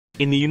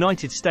In the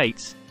United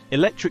States,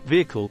 electric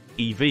vehicle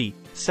 (EV)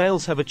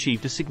 sales have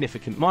achieved a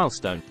significant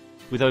milestone,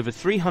 with over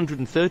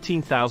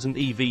 313,000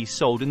 EVs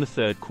sold in the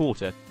third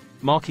quarter,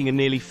 marking a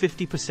nearly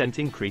 50%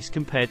 increase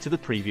compared to the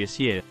previous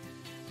year.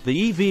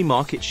 The EV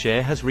market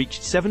share has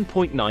reached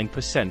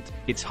 7.9%,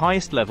 its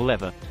highest level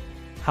ever.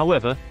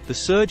 However, the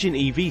surge in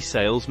EV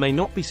sales may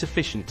not be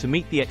sufficient to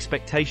meet the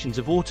expectations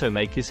of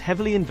automakers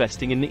heavily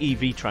investing in the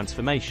EV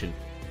transformation.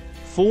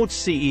 Ford's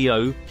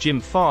CEO, Jim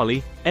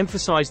Farley,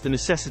 emphasized the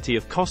necessity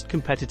of cost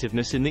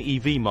competitiveness in the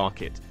EV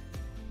market.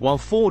 While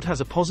Ford has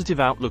a positive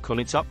outlook on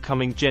its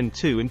upcoming Gen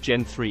 2 and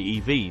Gen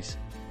 3 EVs,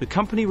 the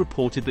company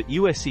reported that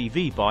US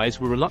EV buyers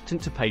were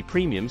reluctant to pay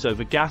premiums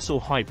over gas or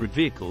hybrid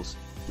vehicles,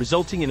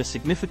 resulting in a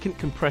significant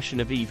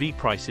compression of EV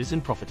prices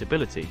and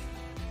profitability.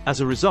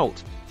 As a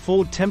result,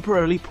 Ford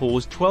temporarily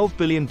paused $12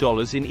 billion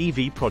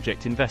in EV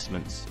project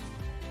investments.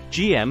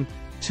 GM,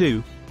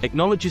 too,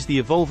 acknowledges the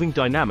evolving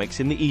dynamics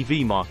in the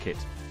EV market.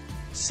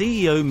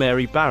 CEO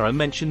Mary Barra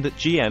mentioned that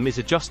GM is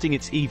adjusting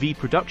its EV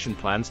production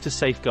plans to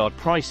safeguard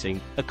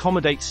pricing,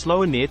 accommodate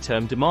slower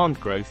near-term demand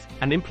growth,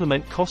 and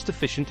implement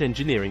cost-efficient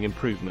engineering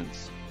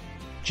improvements.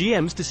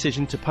 GM's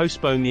decision to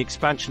postpone the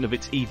expansion of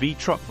its EV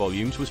truck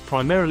volumes was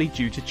primarily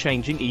due to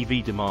changing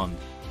EV demand.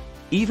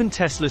 Even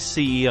Tesla's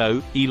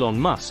CEO, Elon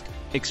Musk,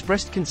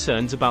 expressed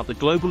concerns about the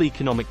global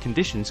economic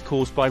conditions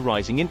caused by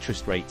rising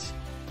interest rates,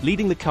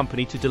 leading the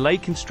company to delay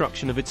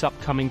construction of its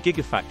upcoming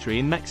gigafactory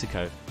in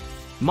Mexico.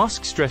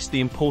 Musk stressed the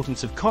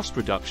importance of cost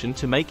reduction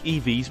to make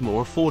EVs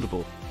more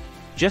affordable.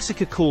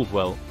 Jessica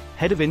Caldwell,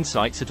 head of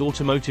insights at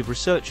automotive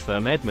research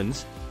firm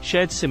Edmunds,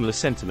 shared similar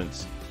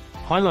sentiments,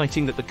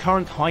 highlighting that the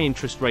current high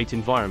interest rate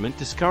environment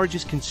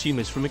discourages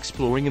consumers from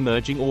exploring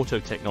emerging auto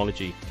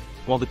technology,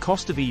 while the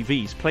cost of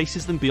EVs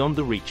places them beyond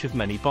the reach of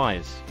many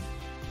buyers.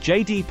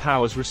 J.D.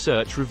 Power's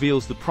research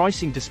reveals the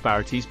pricing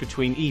disparities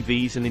between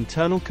EVs and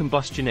internal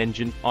combustion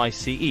engine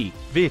 (ICE)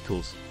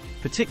 vehicles,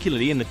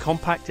 particularly in the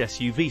compact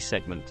SUV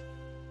segment.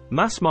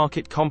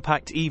 Mass-market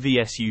compact EV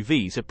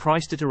SUVs are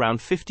priced at around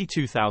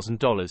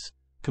 $52,000,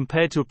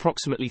 compared to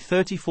approximately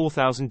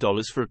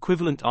 $34,000 for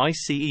equivalent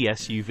ICE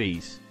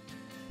SUVs.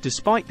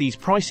 Despite these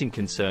pricing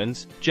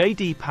concerns,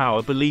 J.D.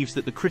 Power believes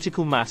that the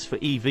critical mass for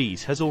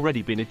EVs has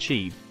already been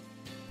achieved.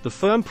 The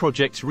firm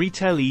projects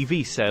retail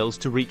EV sales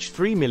to reach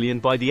 3 million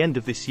by the end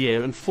of this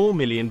year and 4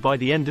 million by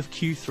the end of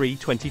Q3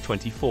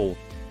 2024.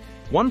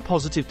 One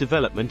positive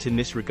development in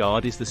this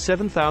regard is the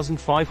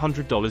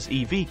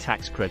 $7,500 EV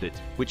tax credit,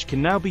 which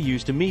can now be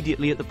used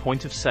immediately at the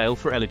point of sale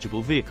for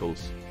eligible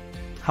vehicles.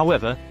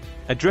 However,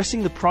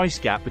 addressing the price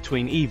gap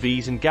between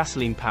EVs and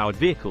gasoline-powered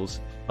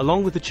vehicles,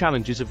 along with the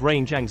challenges of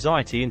range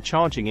anxiety and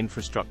charging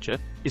infrastructure,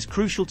 is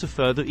crucial to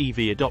further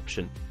EV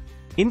adoption.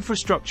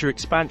 Infrastructure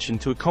expansion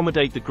to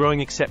accommodate the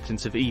growing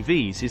acceptance of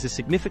EVs is a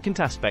significant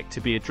aspect to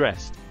be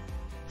addressed.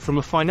 From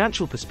a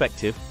financial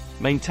perspective,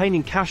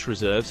 maintaining cash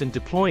reserves and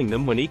deploying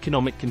them when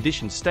economic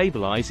conditions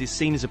stabilize is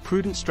seen as a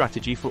prudent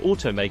strategy for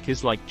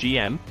automakers like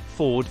GM,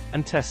 Ford,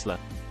 and Tesla.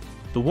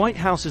 The White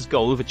House's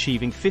goal of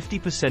achieving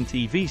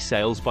 50% EV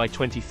sales by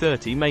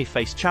 2030 may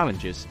face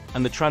challenges,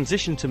 and the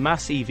transition to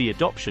mass EV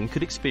adoption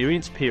could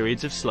experience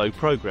periods of slow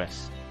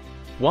progress.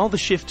 While the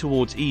shift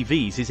towards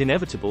EVs is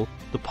inevitable,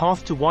 the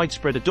path to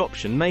widespread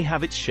adoption may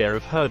have its share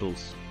of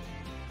hurdles.